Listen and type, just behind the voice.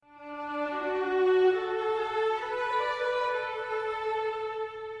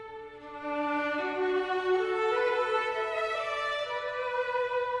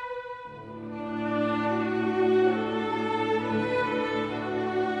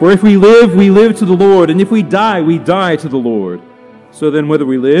For if we live to the Lord, and if we die to the Lord. So then whether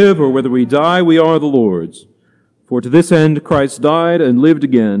we live or whether we die, we are the Lord's. For to this end Christ died and lived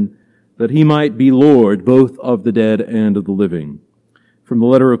again, that he might be Lord both of the dead and of the living. From the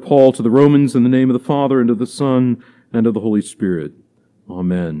letter of Paul to the Romans, in the name of the Father, and of the Son, and of the Holy Spirit.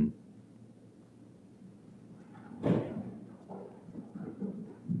 Amen.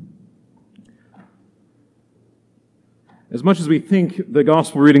 As much as we think the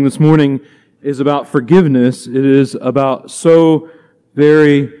gospel reading this morning is about forgiveness, it is about so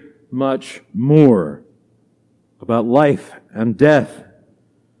very much more. About life and death,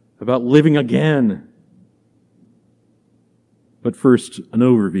 about living again. But first, an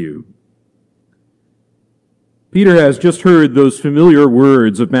overview. Peter has just heard those familiar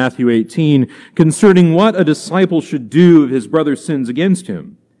words of Matthew 18 concerning what a disciple should do if his brother sins against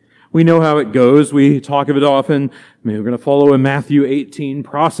him. We know how it goes. We talk of it often. We're going to follow a Matthew 18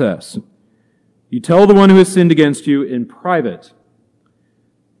 process. You tell the one who has sinned against you in private.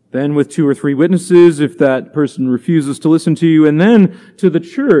 Then with 2 or 3 witnesses, if that person refuses to listen to you, and then to the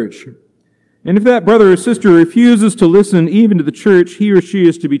church. And if that brother or sister refuses to listen even to the church, he or she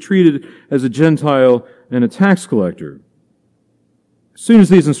is to be treated as a Gentile and a tax collector. As soon as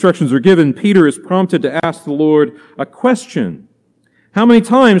these instructions are given, Peter is prompted to ask the Lord a question. How many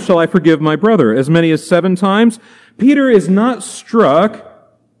times shall I forgive my brother? As many as 7 times? Peter is not struck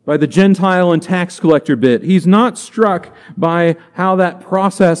by the Gentile and tax collector bit. He's not struck by how that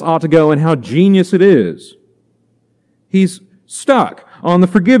process ought to go and how genius it is. He's stuck on the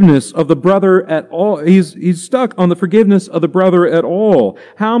forgiveness of the brother at all. He's stuck on the forgiveness of the brother at all.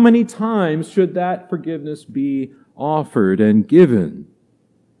 How many times should that forgiveness be offered and given?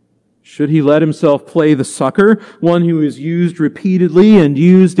 Should he let himself play the sucker, one who is used repeatedly and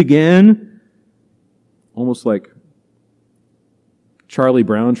used again? Almost like Charlie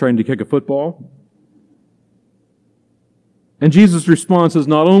Brown trying to kick a football. And Jesus' response is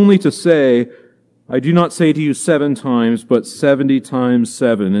not only to say, I do not say to you 7 times, but 70 times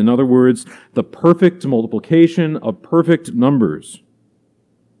 7. In other words, the perfect multiplication of perfect numbers.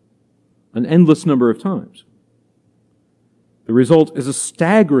 An endless number of times. The result is a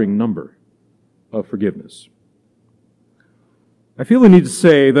staggering number of forgiveness. I feel the need to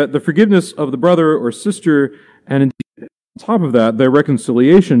say that the forgiveness of the brother or sister, and indeed on top of that, their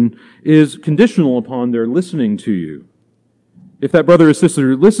reconciliation, is conditional upon their listening to you. If that brother or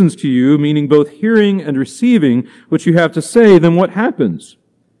sister listens to you, meaning both hearing and receiving what you have to say, then what happens?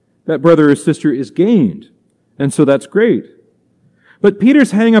 That brother or sister is gained. And so that's great. But Peter's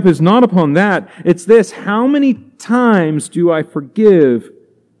hang up is not upon that. It's this: how many times do I forgive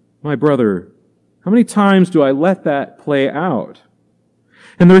my brother? How many times do I let that play out?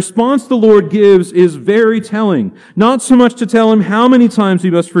 And the response the Lord gives is very telling. Not so much to tell him how many times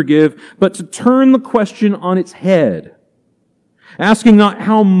he must forgive, but to turn the question on its head. Asking not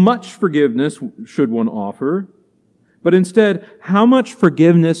how much forgiveness should one offer, but instead, how much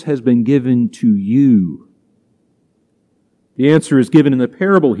forgiveness has been given to you? The answer is given in the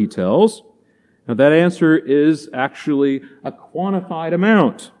parable he tells. Now that answer is actually a quantified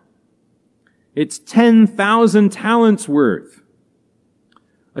amount. It's 10,000 talents worth.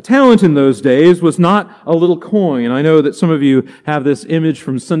 A talent in those days was not a little coin. I know that some of you have this image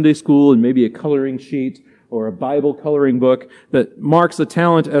from Sunday school and maybe a coloring sheet or a Bible coloring book that marks a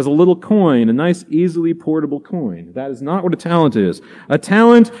talent as a little coin, a nice, easily portable coin. That is not what a talent is. A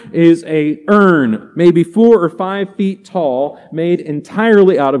talent is a urn, maybe 4 or 5 feet tall, made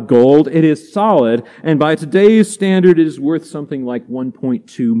entirely out of gold. It is solid, and by today's standard, it is worth something like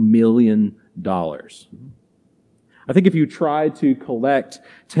 $1.2 million. I think if you tried to collect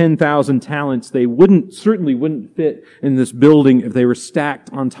 10,000 talents, they certainly wouldn't fit in this building if they were stacked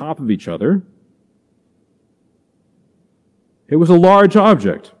on top of each other. It was a large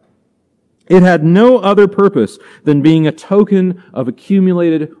object. It had no other purpose than being a token of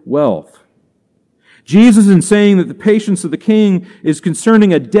accumulated wealth. Jesus, in saying that the patience of the king is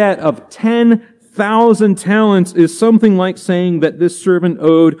concerning a debt of 10,000 talents, is something like saying that this servant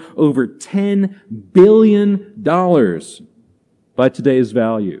owed over $10 billion by today's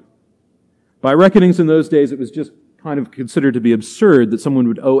value. By reckonings in those days, it was just kind of considered to be absurd that someone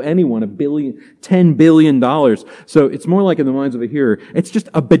would owe anyone $10 billion. So it's more like in the minds of a hearer, it's just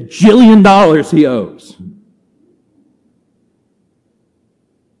 $1 bajillion he owes.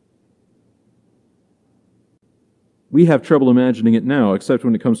 We have trouble imagining it now, except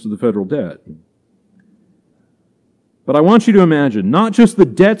when it comes to the federal debt. But I want you to imagine not just the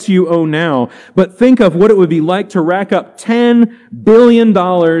debts you owe now, but think of what it would be like to rack up $10 billion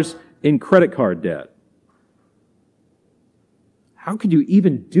in credit card debt. how could you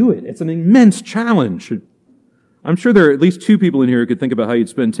even do it? It's an immense challenge. I'm sure there are at least two people in here who could think about how you'd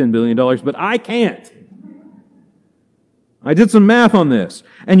spend $10 billion, but I can't. I did some math on this,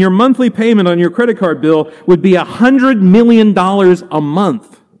 and your monthly payment on your credit card bill would be $100 million a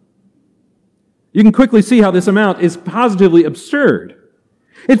month. You can quickly see how this amount is positively absurd.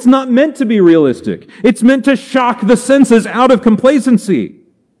 It's not meant to be realistic. It's meant to shock the senses out of complacency.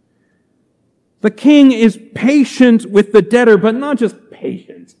 The king is patient with the debtor, but not just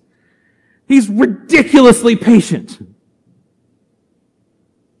patient. He's ridiculously patient.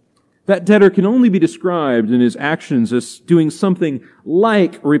 That debtor can only be described in his actions as doing something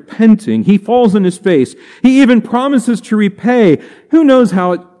like repenting. He falls on his face. He even promises to repay. Who knows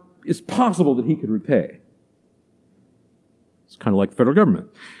how it is possible that he could repay? It's kind of like the federal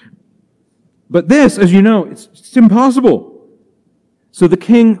government. But this, as you know, it's impossible. So the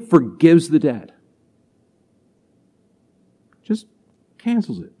king forgives the debt. Just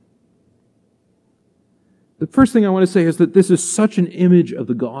cancels it. The first thing I want to say is that this is such an image of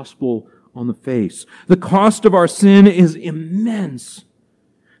the gospel on the face. The cost of our sin is immense.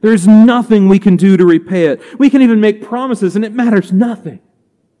 There's nothing we can do to repay it. We can even make promises, and it matters nothing.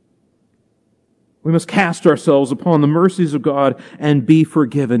 We must cast ourselves upon the mercies of God and be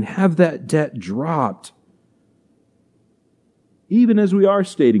forgiven. Have that debt dropped. Even as we are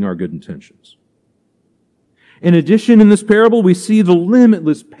stating our good intentions. In addition, in this parable, we see the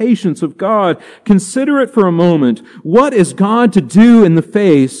limitless patience of God. Consider it for a moment. What is God to do in the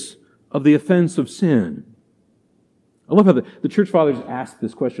face of the offense of sin? I love how the church fathers ask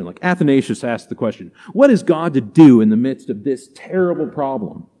this question. Like Athanasius asked the question, what is God to do in the midst of this terrible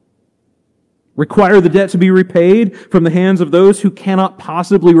problem? Require the debt to be repaid from the hands of those who cannot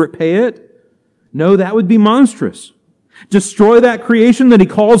possibly repay it? No, that would be monstrous. Destroy that creation that he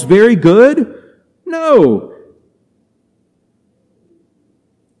calls very good? No.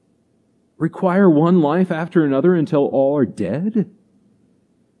 Require one life after another until all are dead?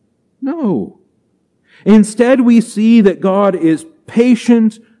 No. Instead, we see that God is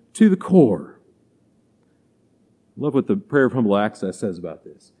patient to the core. I love what the Prayer of Humble Access says about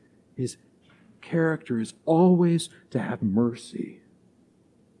this. His character is always to have mercy.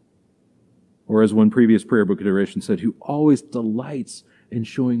 Or as one previous prayer book iteration said, who always delights in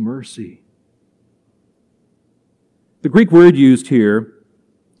showing mercy. The Greek word used here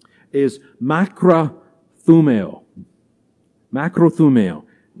is makrothumeo. Makrothumeo.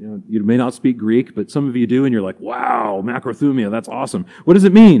 You may not speak Greek, but some of you do, and you're like, wow, makrothumeo, that's awesome. What does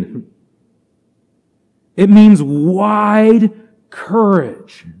it mean? It means wide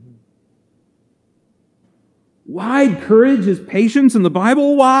courage. Wide courage is patience in the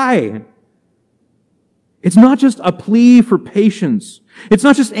Bible? Why? It's not just a plea for patience. It's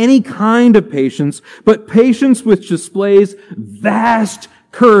not just any kind of patience, but patience which displays vast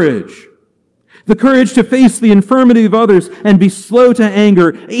courage. The courage to face the infirmity of others and be slow to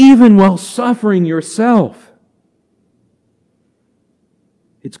anger, even while suffering yourself.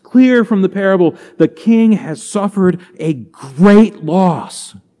 It's clear from the parable, the king has suffered a great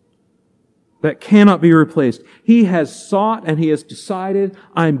loss that cannot be replaced. He has sought and he has decided,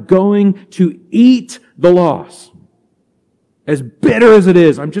 I'm going to eat the loss. As bitter as it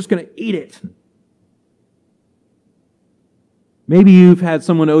is, I'm just going to eat it. Maybe you've had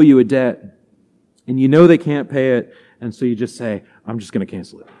someone owe you a debt, and you know they can't pay it, and so you just say, I'm just going to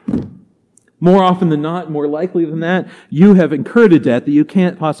cancel it. More often than not, more likely than that, you have incurred a debt that you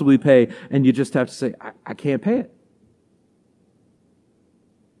can't possibly pay, and you just have to say, I can't pay it.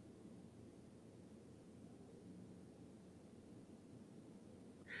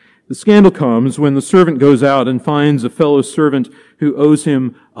 The scandal comes when the servant goes out and finds a fellow servant who owes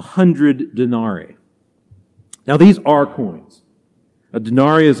him 100 denarii. Now, these are coins. A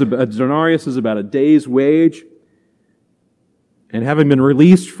denarius is about a day's wage. And having been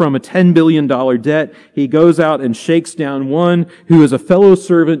released from a $10 billion debt, he goes out and shakes down one who is a fellow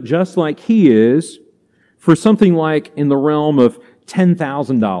servant just like he is for something like in the realm of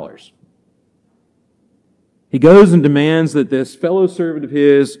 $10,000. He goes and demands that this fellow servant of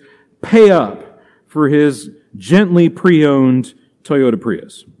his pay up for his gently pre-owned Toyota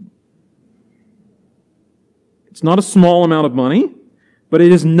Prius. It's not a small amount of money, but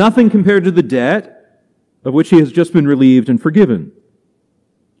it is nothing compared to the debt of which he has just been relieved and forgiven.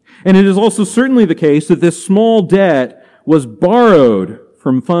 And it is also certainly the case that this small debt was borrowed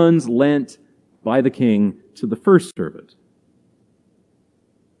from funds lent by the king to the first servant.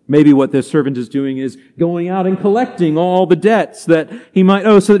 Maybe what this servant is doing is going out and collecting all the debts that he might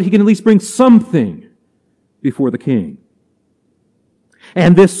owe so that he can at least bring something before the king.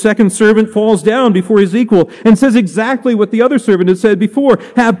 And this second servant falls down before his equal and says exactly what the other servant had said before.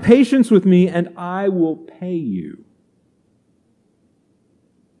 Have patience with me and I will pay you.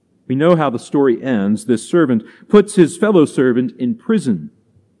 We know how the story ends. This servant puts his fellow servant in prison.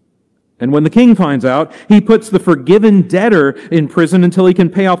 And when the king finds out, he puts the forgiven debtor in prison until he can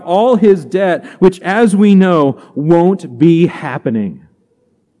pay off all his debt, which, as we know, won't be happening.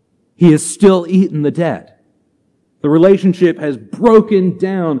 He has still eaten the debt. The relationship has broken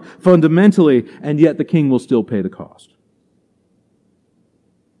down fundamentally, and yet the king will still pay the cost.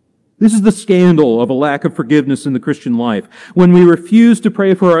 This is the scandal of a lack of forgiveness in the Christian life. When we refuse to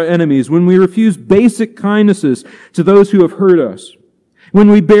pray for our enemies, when we refuse basic kindnesses to those who have hurt us, when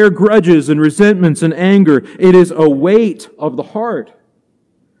we bear grudges and resentments and anger, it is a weight of the heart.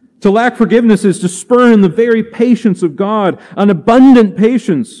 To lack forgiveness is to spurn the very patience of God, an abundant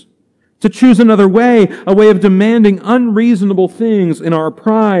patience. To choose another way, a way of demanding unreasonable things in our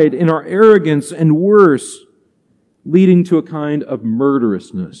pride, in our arrogance, and worse, leading to a kind of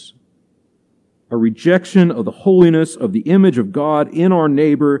murderousness. A rejection of the holiness of the image of God in our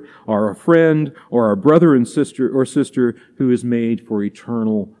neighbor, our friend, or our brother and sister who is made for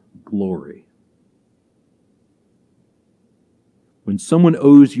eternal glory. When someone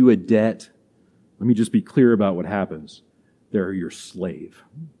owes you a debt, let me just be clear about what happens. They're your slave.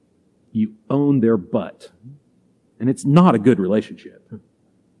 You own their butt. And it's not a good relationship.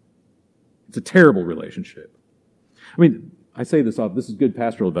 It's a terrible relationship. I mean, I say this off. This is good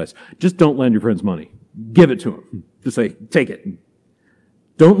pastoral advice. Just don't lend your friends money. Give it to them. Just say, take it.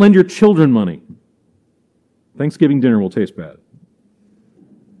 Don't lend your children money. Thanksgiving dinner will taste bad.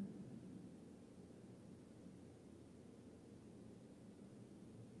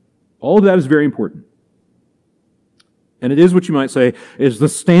 All of that is very important. And it is what you might say is the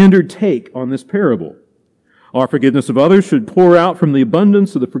standard take on this parable. Our forgiveness of others should pour out from the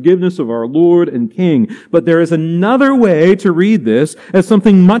abundance of the forgiveness of our Lord and King. But there is another way to read this as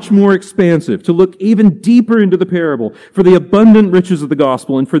something much more expansive, to look even deeper into the parable for the abundant riches of the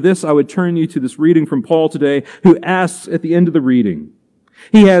gospel. And for this, I would turn you to this reading from Paul today, who asks at the end of the reading.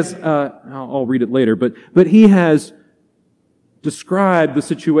 He has, I'll read it later, but he has described the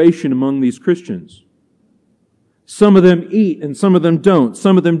situation among these Christians. Some of them eat and some of them don't.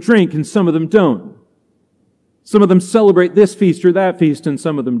 Some of them drink and some of them don't. Some of them celebrate this feast or that feast and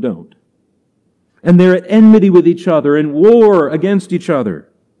some of them don't. And they're at enmity with each other and war against each other.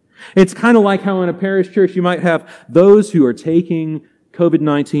 It's kind of like how in a parish church you might have those who are taking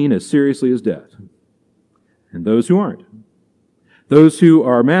COVID-19 as seriously as death and those who aren't. Those who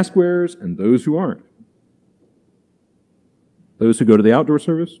are mask wearers and those who aren't. Those who go to the outdoor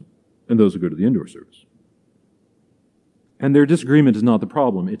service and those who go to the indoor service. And their disagreement is not the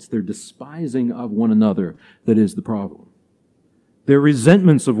problem. It's their despising of one another that is the problem. Their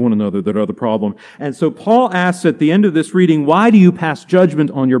resentments of one another that are the problem. And so Paul asks at the end of this reading, why do you pass judgment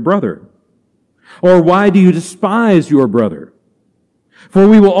on your brother? Or why do you despise your brother? For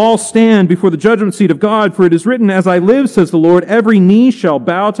we will all stand before the judgment seat of God, for it is written, as I live, says the Lord, every knee shall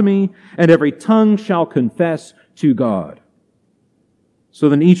bow to me, and every tongue shall confess to God. So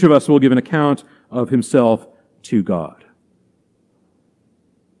then each of us will give an account of himself to God.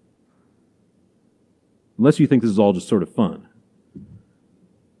 Unless you think this is all just sort of fun.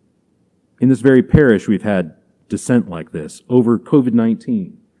 In this very parish, we've had dissent like this over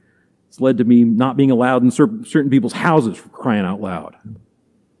COVID-19. It's led to me not being allowed in certain people's houses for crying out loud.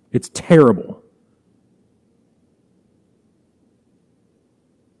 It's terrible.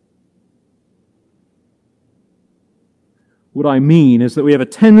 What I mean is that we have a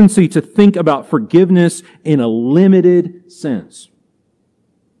tendency to think about forgiveness in a limited sense.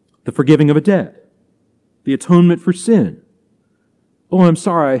 The forgiving of a debt. The atonement for sin. Oh, I'm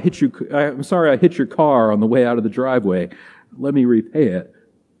sorry I hit your car on the way out of the driveway. Let me repay it.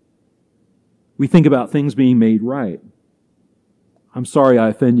 We think about things being made right. I'm sorry I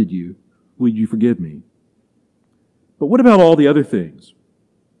offended you. Will you forgive me? But what about all the other things?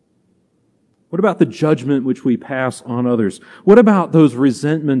 What about the judgment which we pass on others? What about those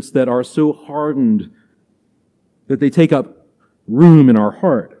resentments that are so hardened that they take up room in our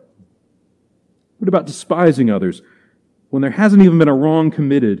heart? What about despising others when there hasn't even been a wrong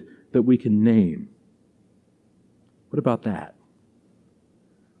committed that we can name? What about that?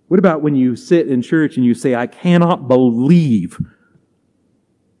 What about when you sit in church and you say, I cannot believe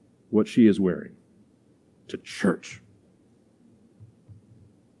what she is wearing to church?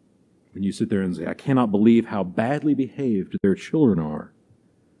 When you sit there and say, I cannot believe how badly behaved their children are.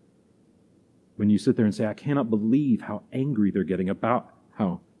 When you sit there and say, I cannot believe how angry they're getting about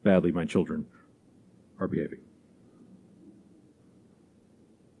how badly my children are behaving.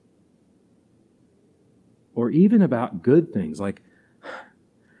 or even about good things. Like,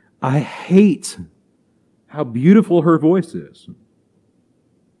 I hate how beautiful her voice is.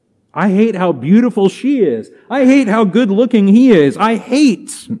 I hate how beautiful she is. I hate how good looking he is. I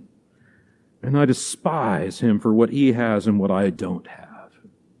hate. And I despise him for what he has and what I don't have.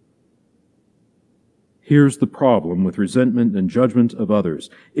 Here's the problem with resentment and judgment of others.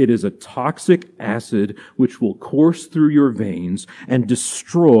 It is a toxic acid which will course through your veins and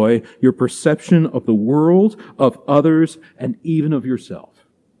destroy your perception of the world, of others, and even of yourself.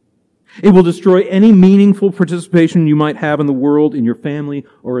 It will destroy any meaningful participation you might have in the world, in your family,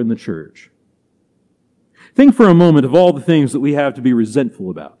 or in the church. Think for a moment of all the things that we have to be resentful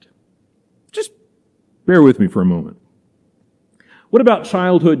about. Just bear with me for a moment. What about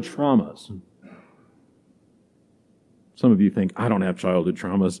childhood traumas? Some of you think, I don't have childhood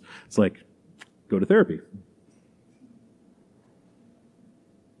traumas. It's like, go to therapy.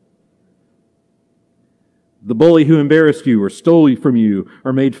 The bully who embarrassed you or stole from you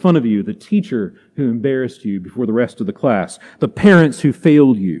or made fun of you. The teacher who embarrassed you before the rest of the class. The parents who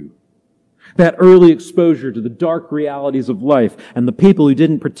failed you. That early exposure to the dark realities of life and the people who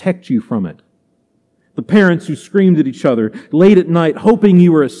didn't protect you from it. The parents who screamed at each other late at night hoping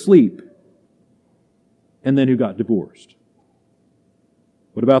you were asleep. And then who got divorced.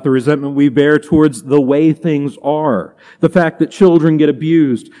 What about the resentment we bear towards the way things are? The fact that children get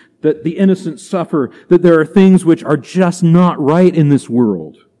abused, that the innocent suffer, that there are things which are just not right in this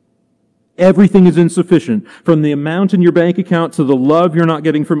world. Everything is insufficient, from the amount in your bank account to the love you're not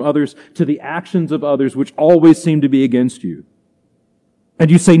getting from others to the actions of others which always seem to be against you. And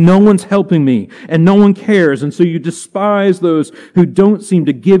you say, no one's helping me, and no one cares, and so you despise those who don't seem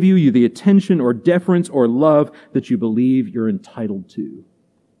to give you the attention or deference or love that you believe you're entitled to.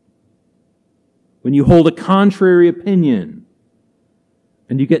 When you hold a contrary opinion,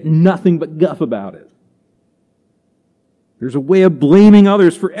 and you get nothing but guff about it. There's a way of blaming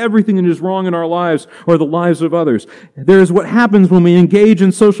others for everything that is wrong in our lives or the lives of others. There's what happens when we engage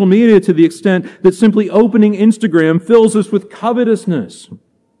in social media to the extent that simply opening Instagram fills us with covetousness.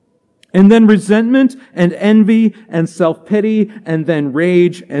 And then resentment and envy and self-pity and then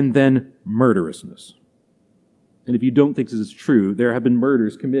rage and then murderousness. And if you don't think this is true, there have been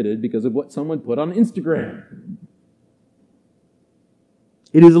murders committed because of what someone put on Instagram.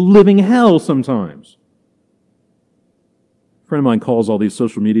 It is a living hell sometimes. A friend of mine calls all these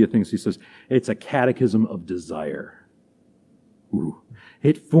social media things, he says, it's a catechism of desire. Ooh.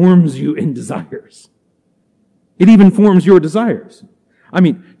 It forms you in desires. It even forms your desires. I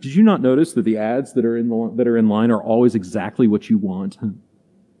mean, did you not notice that the ads that are in line are always exactly what you want?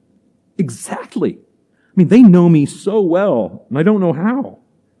 Exactly. I mean, they know me so well, and I don't know how.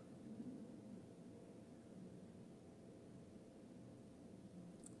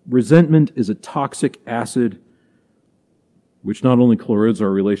 Resentment is a toxic acid which not only corrodes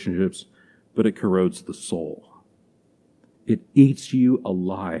our relationships, but it corrodes the soul. It eats you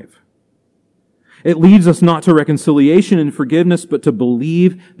alive. It leads us not to reconciliation and forgiveness, but to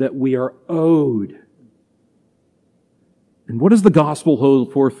believe that we are owed. And what does the gospel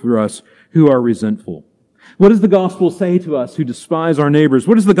hold forth for us who are resentful? What does the gospel say to us who despise our neighbors?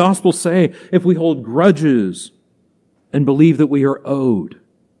 What does the gospel say if we hold grudges and believe that we are owed?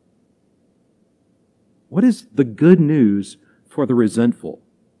 What is the good news for the resentful?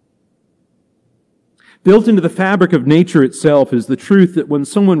 Built into the fabric of nature itself is the truth that when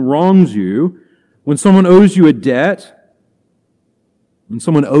someone wrongs you, when someone owes you a debt, when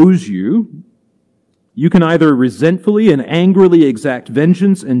someone owes you, you can either resentfully and angrily exact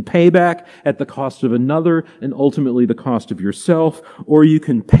vengeance and payback at the cost of another and ultimately the cost of yourself, or you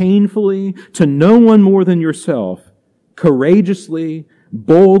can painfully, to no one more than yourself, courageously,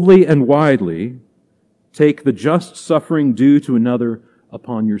 boldly, and widely take the just suffering due to another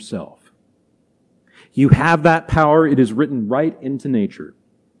upon yourself. You have that power. It is written right into nature.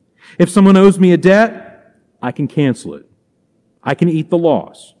 If someone owes me a debt, I can cancel it. I can eat the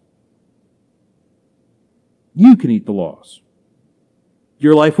loss. You can eat the loss.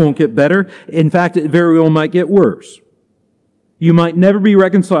 Your life won't get better. In fact, it very well might get worse. You might never be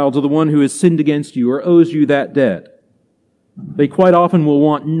reconciled to the one who has sinned against you or owes you that debt. They quite often will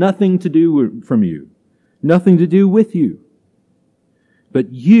want nothing to do from you. Nothing to do with you.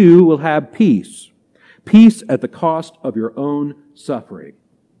 But you will have peace. Peace at the cost of your own suffering.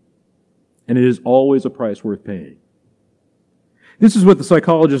 And it is always a price worth paying. This is what the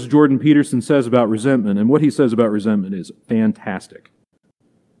psychologist Jordan Peterson says about resentment, and what he says about resentment is fantastic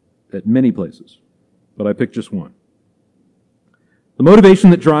at many places. But I picked just one. The motivation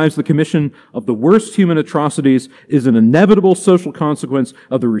that drives the commission of the worst human atrocities is an inevitable social consequence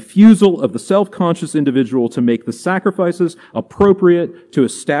of the refusal of the self-conscious individual to make the sacrifices appropriate to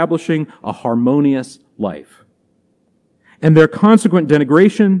establishing a harmonious life. And their consequent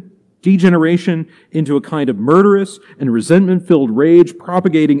degeneration into a kind of murderous and resentment-filled rage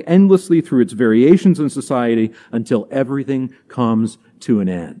propagating endlessly through its variations in society until everything comes to an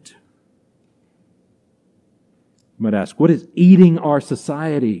end. You might ask, what is eating our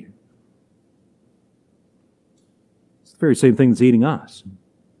society? It's the very same thing that's eating us.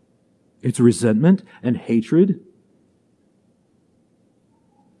 It's resentment and hatred.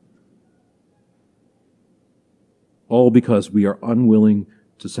 All because we are unwilling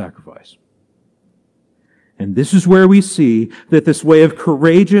to sacrifice. And this is where we see that this way of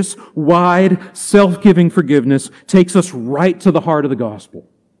courageous, wide, self-giving forgiveness takes us right to the heart of the gospel.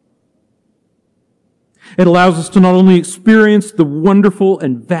 It allows us to not only experience the wonderful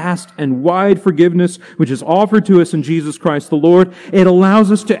and vast and wide forgiveness which is offered to us in Jesus Christ the Lord, it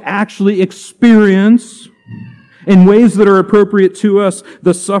allows us to actually experience, in ways that are appropriate to us,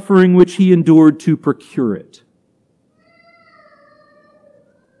 the suffering which He endured to procure it.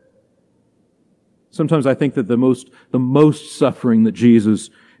 Sometimes I think that the most suffering that Jesus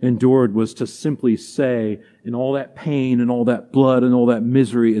endured was to simply say, in all that pain and all that blood and all that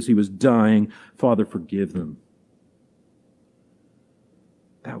misery as He was dying, Father, forgive them.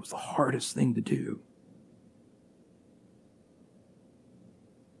 That was the hardest thing to do.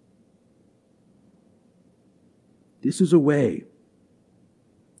 This is a way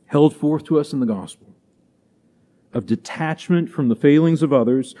held forth to us in the gospel of detachment from the failings of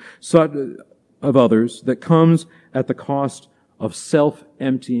others that comes at the cost of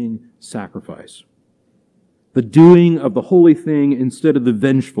self-emptying sacrifice. The doing of the holy thing instead of the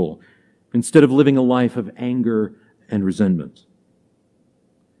vengeful, instead of living a life of anger and resentment.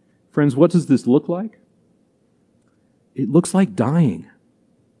 Friends, what does this look like? It looks like dying.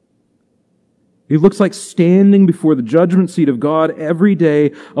 It looks like standing before the judgment seat of God every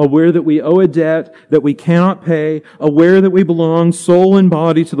day, aware that we owe a debt that we cannot pay, aware that we belong soul and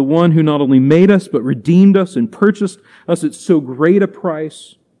body to the one who not only made us, but redeemed us and purchased us at so great a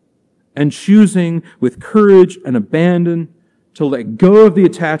price, and choosing with courage and abandon to let go of the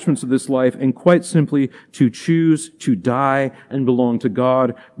attachments of this life and quite simply to choose to die and belong to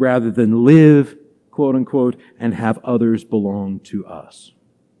God rather than live, quote unquote, and have others belong to us.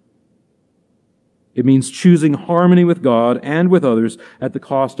 It means choosing harmony with God and with others at the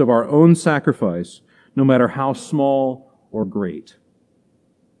cost of our own sacrifice, no matter how small or great.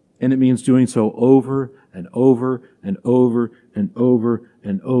 And it means doing so over and over and over and over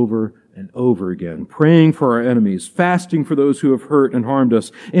and over and over again, praying for our enemies, fasting for those who have hurt and harmed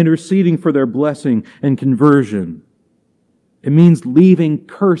us, interceding for their blessing and conversion. It means leaving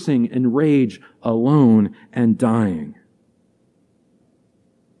cursing and rage alone and dying.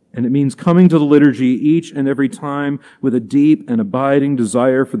 And it means coming to the liturgy each and every time with a deep and abiding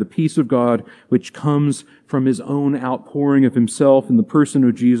desire for the peace of God, which comes from His own outpouring of Himself in the person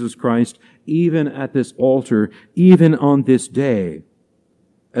of Jesus Christ, even at this altar, even on this day,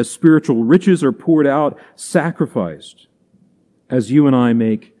 as spiritual riches are poured out, sacrificed, as you and I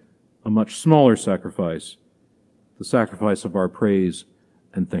make a much smaller sacrifice, the sacrifice of our praise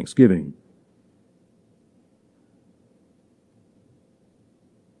and thanksgiving.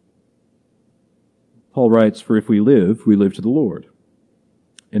 Paul writes, "For if we live to the Lord.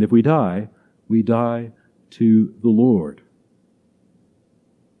 And if we die to the Lord."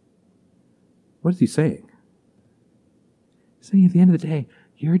 What is he saying? He's saying at the end of the day,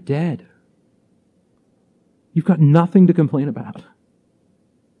 you're dead. You've got nothing to complain about.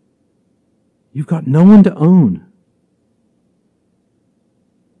 You've got no one to own.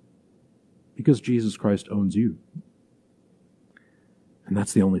 Because Jesus Christ owns you. And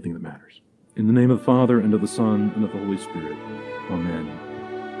that's the only thing that matters. In the name of the Father, and of the Son, and of the Holy Spirit. Amen.